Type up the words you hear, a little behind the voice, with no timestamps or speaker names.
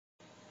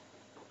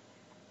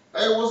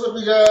Hey, what's up,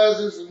 you guys?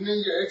 This is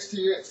Ninja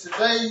XTX.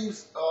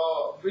 Today's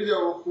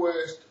video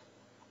request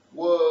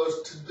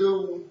was to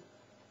do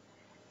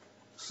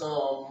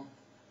some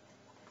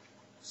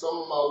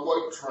of my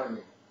weight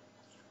training.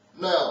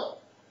 Now,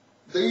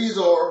 these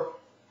are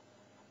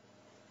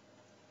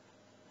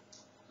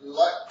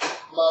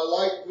my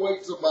light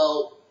weights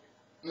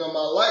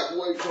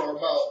are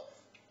about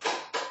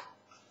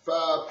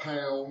 5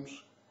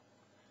 pounds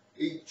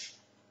each.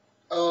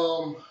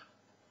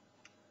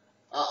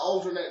 I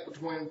alternate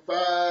between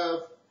 5,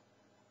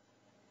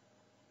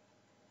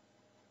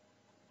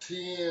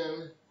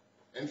 10,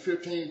 and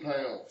 15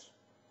 pounds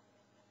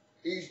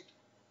each.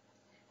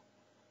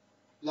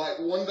 Like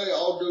one day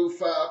I'll do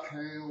 5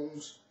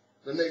 pounds,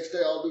 the next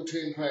day I'll do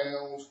 10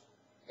 pounds,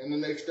 and the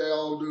next day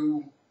I'll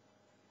do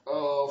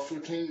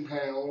 15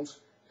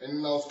 pounds, and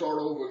then I'll start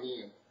over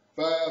again.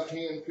 5,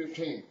 10,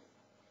 15.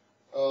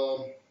 I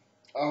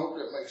hope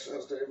that makes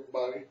sense to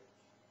everybody.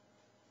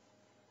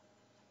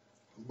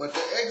 But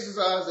the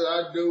exercise that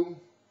I do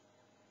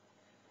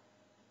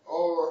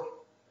are,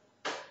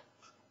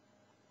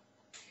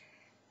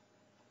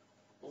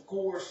 of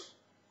course,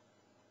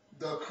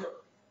 the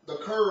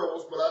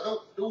curls, but I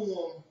don't do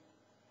them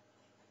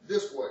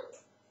this way.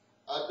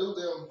 I do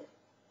them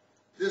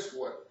this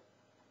way.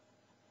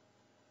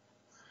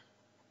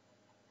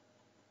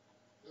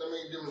 Let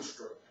me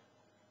demonstrate.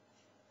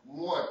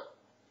 1,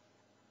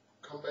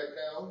 come back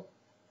down.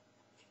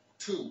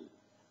 2,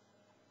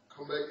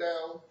 come back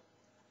down.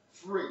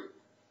 3,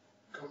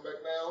 come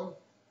back down.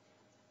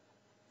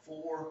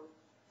 4,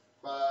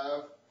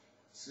 5,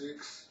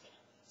 6,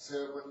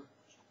 7,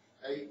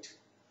 8,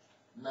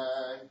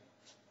 9,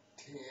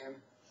 10,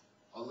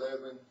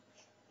 11,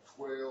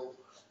 12,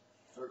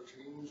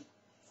 13,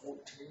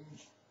 14,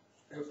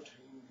 15,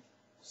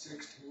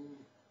 16,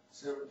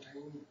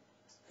 17,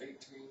 18,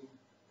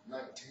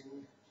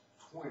 19,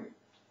 20,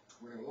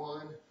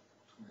 21,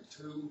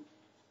 22,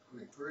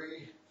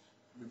 23,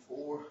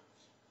 24,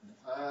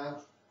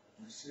 25,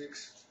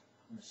 26,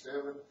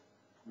 27,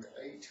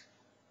 28,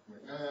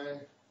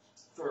 29,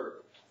 30,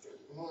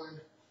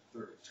 31,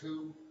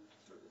 32,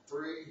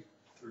 33,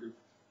 30,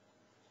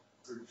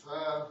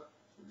 35,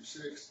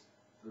 36,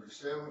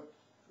 37,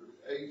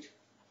 38,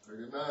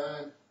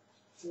 39,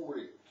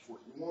 40,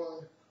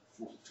 41,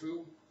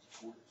 42,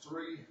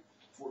 43,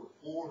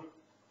 44,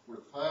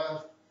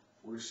 45,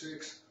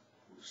 46,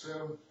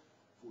 47,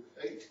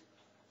 48,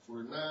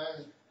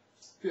 49,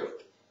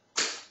 50.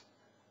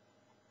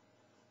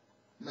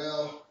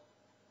 Now,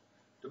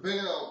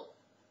 depending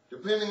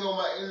on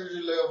my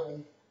energy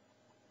level,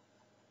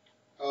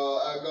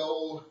 I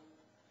go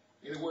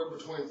anywhere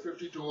between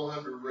 50 to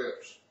 100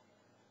 reps.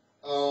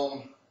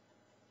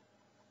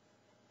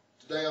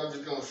 Today I'm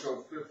just going to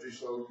show 50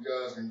 so you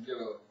guys can get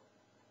a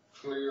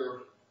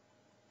clear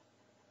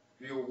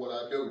view of what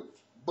I do.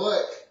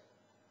 But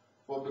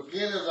for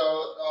beginners,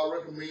 I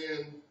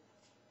recommend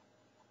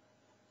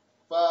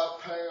 5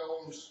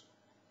 pounds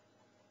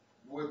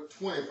with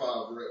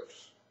 25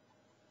 reps.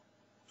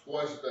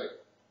 Twice a day.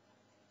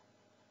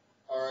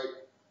 Alright.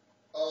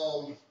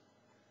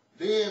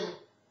 Then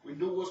we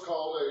do what's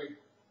called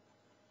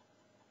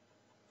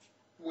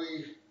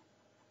we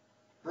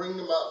bring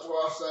them out to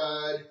our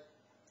side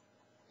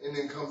and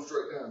then come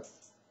straight down.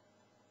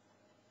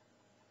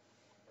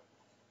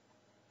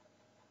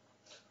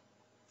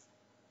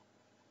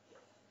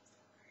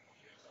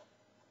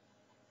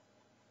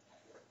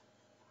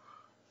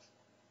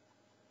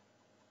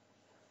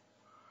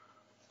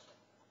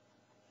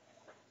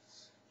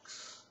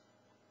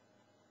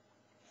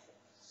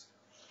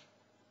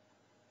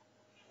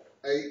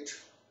 Eight,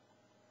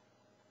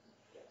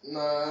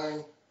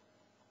 9,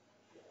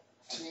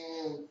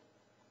 10,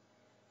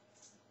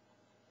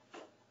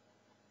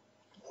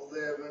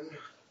 11,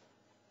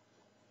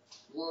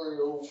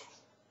 12,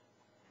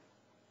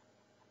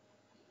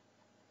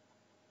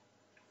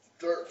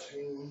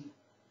 13,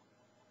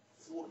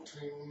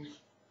 14,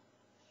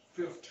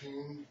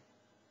 15,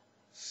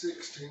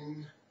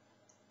 16,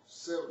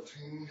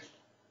 17,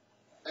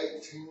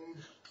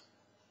 18,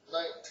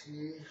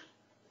 19,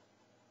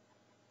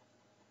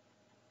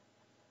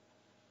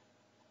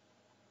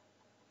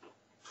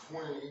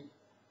 20,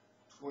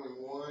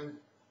 21,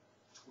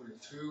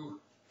 22,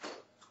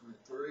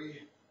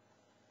 23,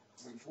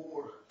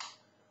 24,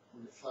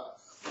 25.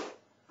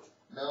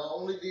 Now I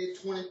only did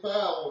 25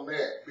 on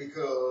that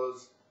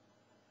because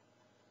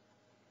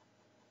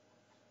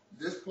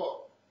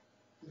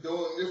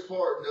doing this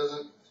part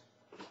doesn't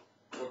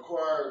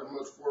require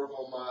much work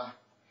on my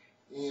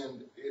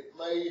end. It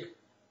may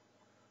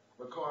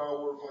require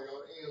work on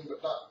your end,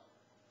 but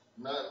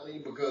not me,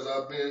 because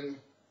I've been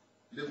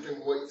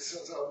lifting weights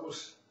since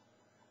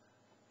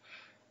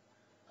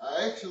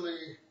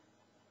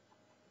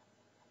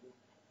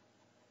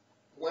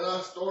when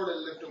I started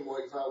lifting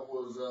weights, I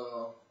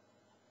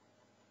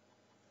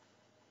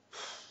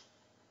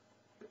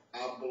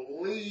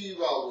believe I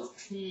was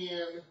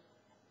 10.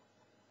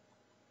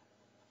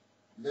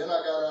 Then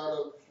I got out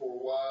of it for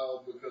a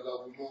while because I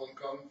was doing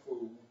Kung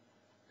Fu,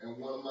 and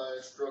one of my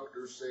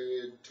instructors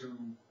said to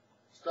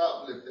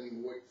stop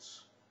lifting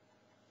weights,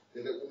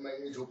 that it would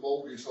make me too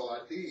bulky, so I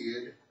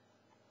did.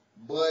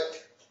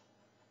 But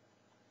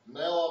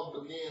now I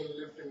began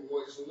lifting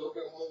weights a little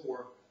bit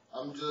more.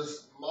 I'm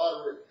just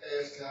moderate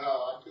as to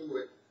how I do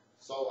it,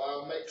 so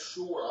I make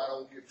sure I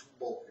don't get too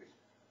bulky.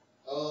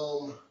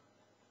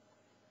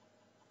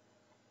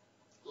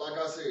 Like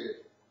I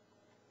said,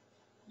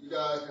 you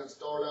guys can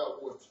start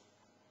out with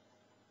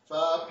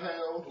 5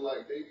 pounds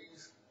like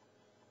these.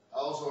 I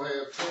also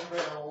have 10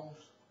 pounds,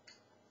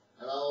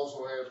 and I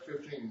also have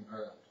 15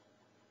 pounds.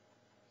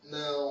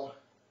 Now,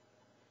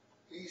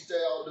 each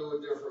day I'll do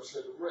a different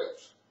set of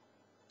reps.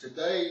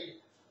 Today,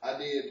 I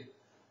did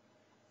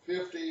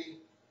 50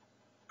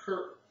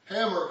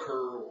 hammer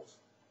curls,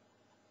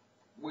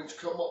 which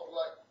come up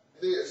like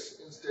this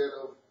instead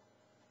of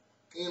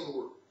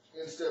inward,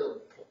 instead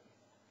of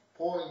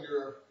pointing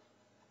your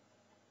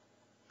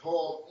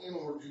palm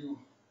inward, you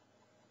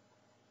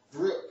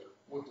grip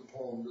with the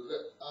palm.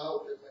 I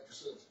hope that makes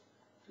sense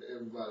to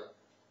everybody.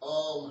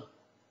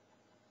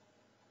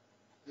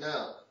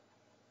 Now,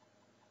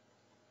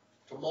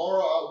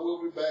 tomorrow I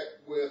will be back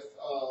with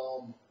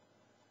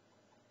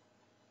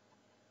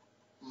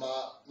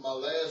my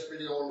last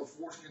video on the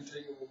force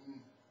continuum,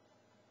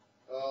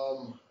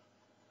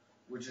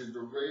 which is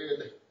the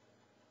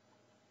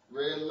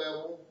red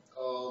level.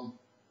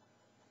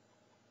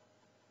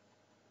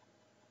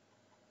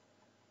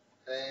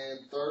 And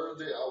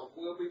Thursday I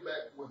will be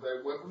back with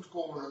a weapons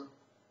corner.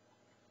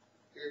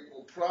 It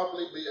will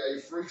probably be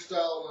a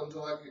freestyle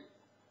until I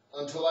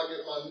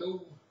get my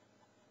new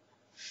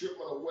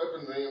shipment of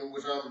weapons in,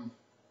 which I'm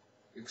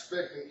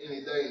expecting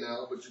any day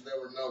now, but you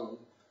never know.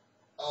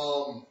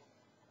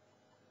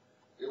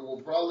 It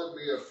will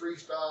probably be a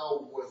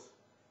freestyle with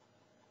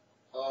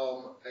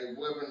a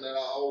weapon that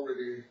I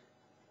already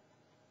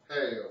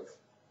have.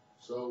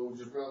 So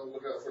just be on the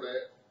lookout for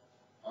that.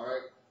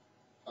 Alright.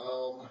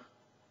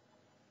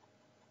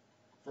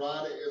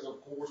 Friday is,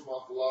 of course, my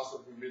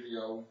philosophy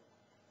video.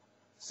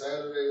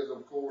 Saturday is,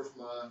 of course,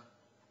 my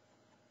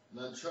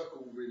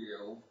nunchaku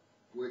video,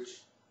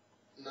 which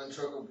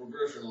nunchaku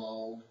progression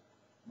log,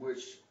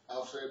 which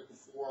I've said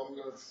before I'm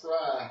going to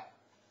try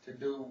to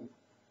do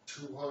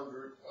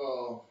 200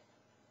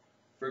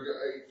 figure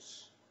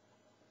eights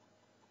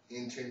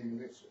in 10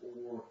 minutes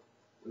or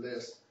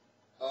less.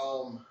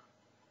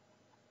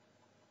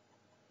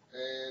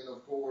 And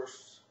of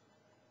course,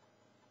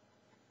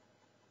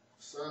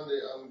 Sunday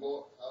I'm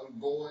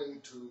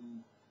going to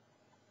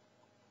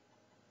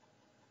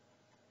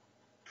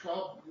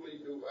probably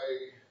do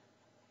a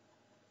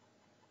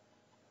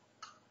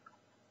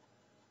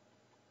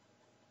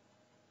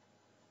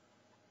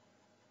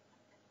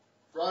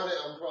Friday.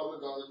 I'm probably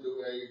going to do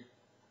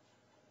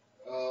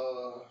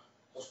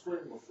a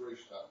screamer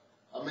freestyle.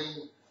 I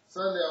mean,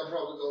 Sunday I'm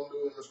probably going to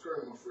do a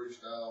screamer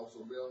freestyle,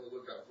 so be on the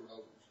lookout for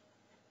those.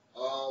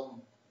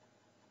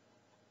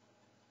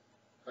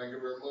 Thank you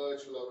very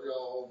much. Love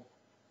y'all.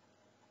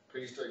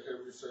 Peace. Take care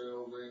of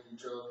yourselves and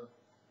each other.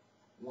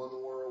 One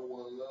world,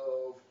 one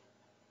love.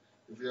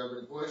 If you have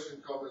any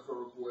questions, comments,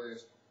 or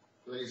requests,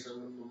 please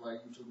send them to my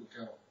YouTube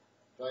account.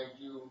 Thank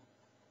you.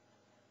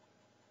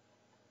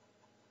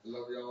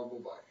 Love y'all.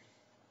 Bye-bye.